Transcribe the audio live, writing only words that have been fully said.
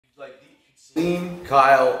Dean,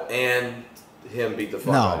 Kyle, and him beat the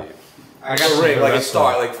fuck out of you. I got a ring, like a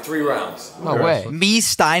start, like 3 rounds. No way. Me,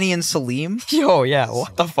 Steiny, and Salim? Yo, yeah,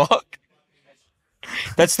 what the fuck?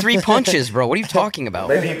 That's 3 punches, bro. What are you talking about?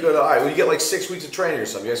 Maybe you could, alright, well, you get like 6 weeks of training or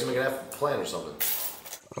something. You guys can make a plan or something.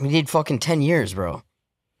 We need fucking 10 years, bro.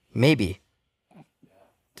 Maybe.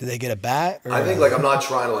 Do they get a bat? I think, like, I'm not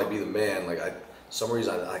trying to, like, be the man. Like, some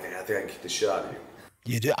reason, I think I can kick the shit out of you.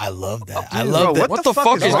 You do. I love that. Dude, I love that. What the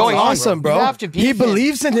fuck is going on? Awesome, bro. You have to beat he him.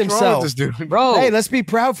 believes in himself. This dude? Bro. Hey, let's be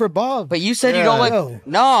proud for Bob. But you said you don't like... Yo.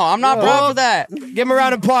 No, I'm not proud for that. Give him a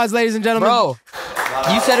round of applause, ladies and gentlemen. Bro,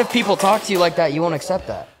 you said if people talk to you like that, you won't accept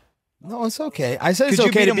that. No, it's okay. I said it's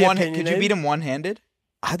okay to be opinionated. Could you beat him one-handed?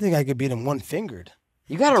 I think I could beat him one-fingered.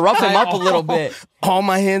 You gotta rough him up a little bit. All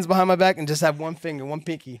my hands behind my back and just have one finger, one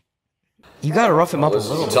pinky. You gotta rough him up a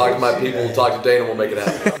little bit. Talk to my people, talk to Dana, we'll make it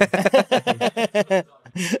happen.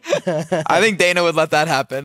 I think Dana would let that happen.